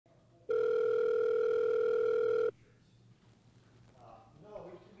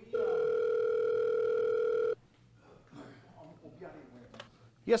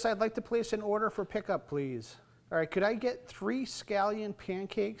Yes, I'd like to place an order for pickup, please. All right, could I get 3 scallion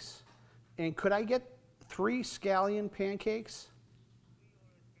pancakes? And could I get 3 scallion pancakes?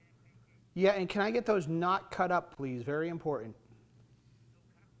 Yeah, and can I get those not cut up, please? Very important.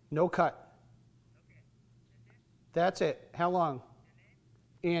 No cut. That's it. How long?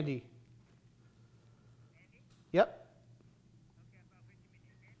 Andy. Yep.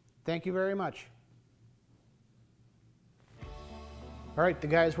 Thank you very much. All right, the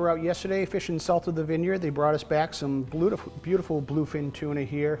guys were out yesterday fishing south of the vineyard. They brought us back some beautiful bluefin tuna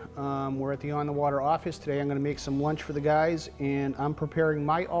here. We're at the On the Water office today. I'm going to make some lunch for the guys, and I'm preparing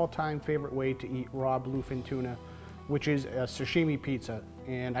my all-time favorite way to eat raw bluefin tuna, which is a sashimi pizza.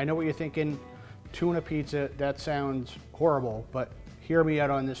 And I know what you're thinking, tuna pizza, that sounds horrible, but hear me out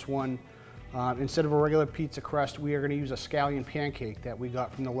on this one. Instead of a regular pizza crust, we are going to use a scallion pancake that we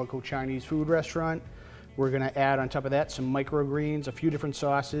got from the local Chinese food restaurant. We're going to add on top of that some microgreens, a few different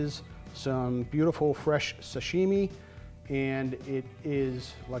sauces, some beautiful fresh sashimi, and it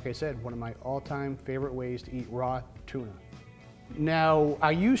is, like I said, one of my all-time favorite ways to eat raw tuna. Now,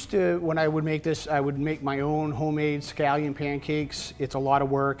 I used to, when I would make this, I would make my own homemade scallion pancakes. It's a lot of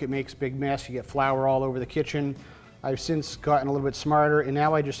work. It makes a big mess. You get flour all over the kitchen. I've since gotten a little bit smarter, and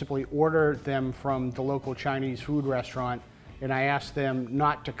now I just simply order them from the local Chinese food restaurant, and I ask them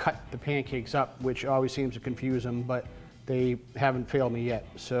not to cut the pancakes up, which always seems to confuse them, but they haven't failed me yet.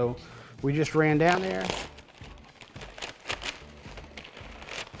 So we just ran down there.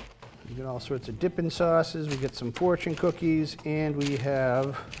 We get all sorts of dipping sauces. We get some fortune cookies, and we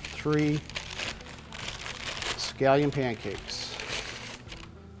have 3 scallion pancakes.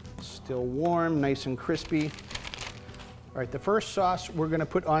 Still warm, nice and crispy. All right, the first sauce we're going to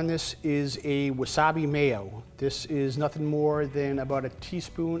put on this is a wasabi mayo. This is nothing more than about a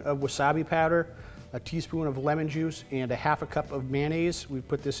teaspoon of wasabi powder, a teaspoon of lemon juice, and a half a cup of mayonnaise. We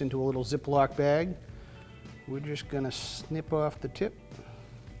put this into a little Ziploc bag. We're just going to snip off the tip.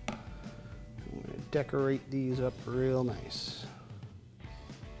 I'm going to decorate these up real nice.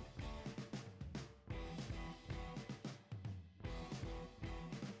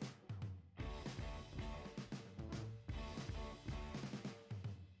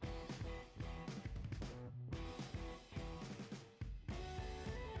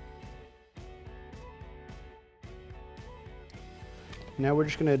 Now we're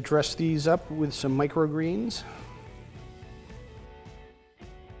just going to dress these up with some microgreens.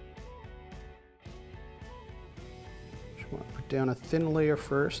 Just want to put down a thin layer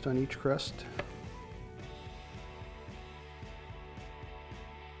first on each crust.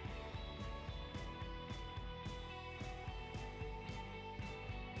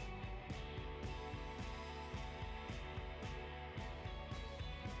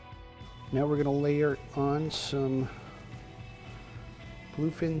 Now we're going to layer on some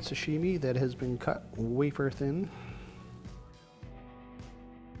bluefin sashimi that has been cut wafer thin.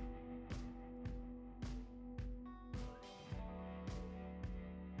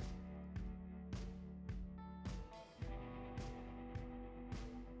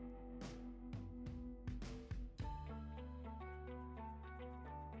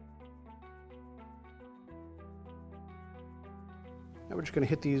 Now we're just going to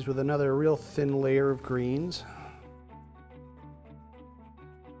hit these with another real thin layer of greens.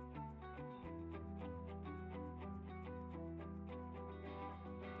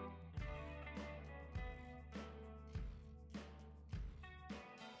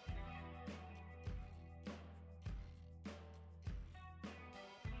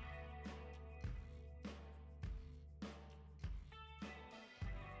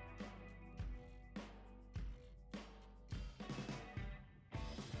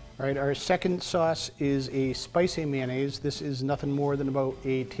 All right, our second sauce is a spicy mayonnaise. This is nothing more than about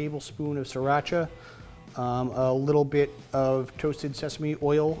a tablespoon of sriracha, a little bit of toasted sesame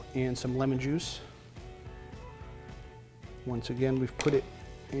oil, and some lemon juice. Once again, we've put it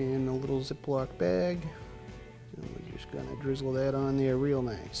in a little Ziploc bag, and we're just gonna drizzle that on there real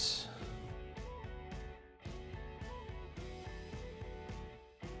nice.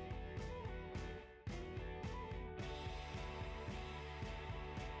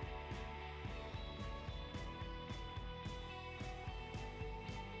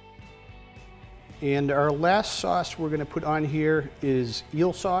 And our last sauce we're going to put on here is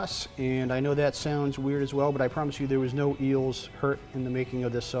eel sauce, and I know that sounds weird as well, but I promise you there was no eels hurt in the making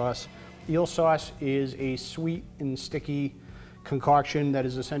of this sauce. Eel sauce is a sweet and sticky concoction that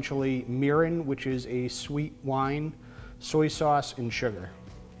is essentially mirin, which is a sweet wine, soy sauce, and sugar.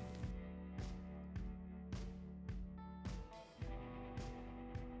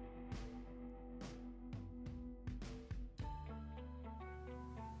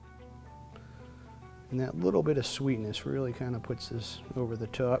 And that little bit of sweetness really kind of puts this over the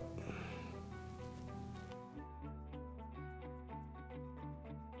top.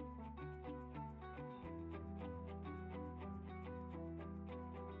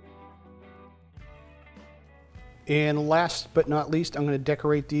 And last but not least, I'm going to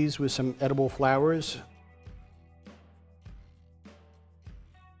decorate these with some edible flowers.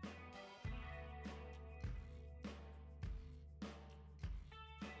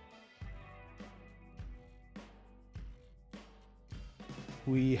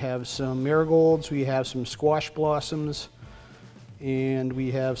 We have some marigolds, we have some squash blossoms, and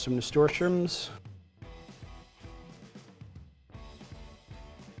we have some nasturtiums.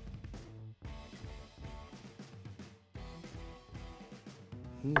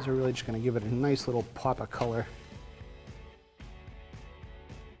 These are really just going to give it a nice little pop of color.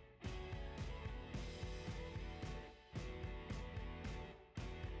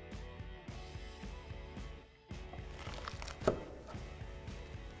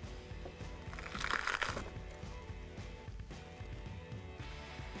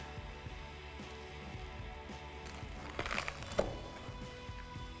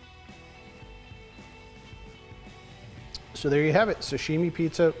 So there you have it, sashimi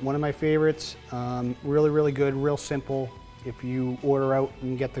pizza, one of my favorites. Really, really good, real simple. If you order out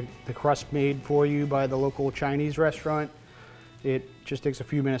and get the crust made for you by the local Chinese restaurant, it just takes a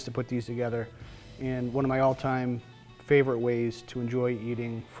few minutes to put these together. And one of my all-time favorite ways to enjoy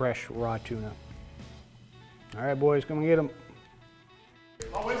eating fresh raw tuna. All right, boys, come and get them.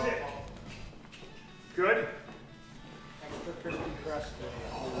 How is it? Good? Extra crispy crust.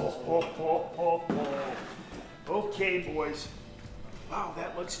 Okay, boys. Wow,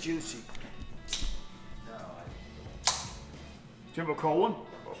 that looks juicy. Do you have a cold one?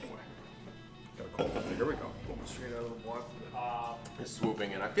 Oh boy. Got a cold one. Here we go. Straight out of the water. It's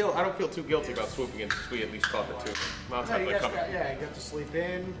swooping in. I don't feel too guilty about swooping in since we at least caught the two. Not Yeah, time you to guys come. you got to sleep in,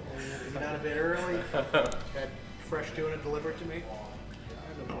 and you got out a bit early. Had fresh tuna delivered to me.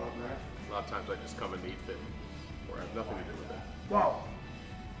 A lot of times I just come and eat it, or have nothing to do with it. Wow.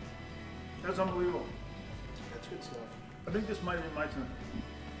 That's unbelievable. That's good stuff. I think this might be my turn.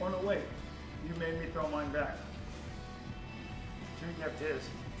 Oh no, wait. You made me throw mine back. Jimmy kept his.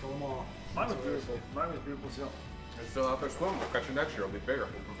 Throw them all. Mine was beautiful. Mine was beautiful too. It's still out there swimming. We'll catch it next year. It'll be bigger.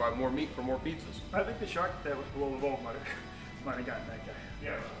 We'll provide more meat for more pizzas. I think the shark that was below the boat might have gotten that guy.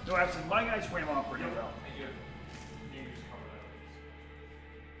 Yeah. No, actually, my guy swam off pretty well.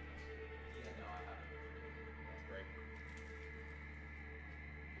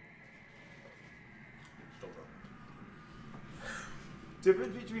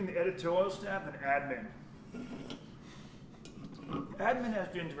 Difference between the editorial staff and admin. Admin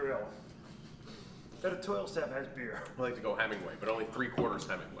has ginger ale. Editorial staff has beer. I like to go Hemingway, but only 3/4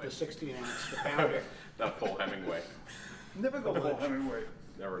 Hemingway. The 16 ounce, the pounder. Not full Hemingway. Never go full Hemingway.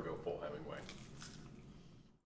 Never go full Hemingway.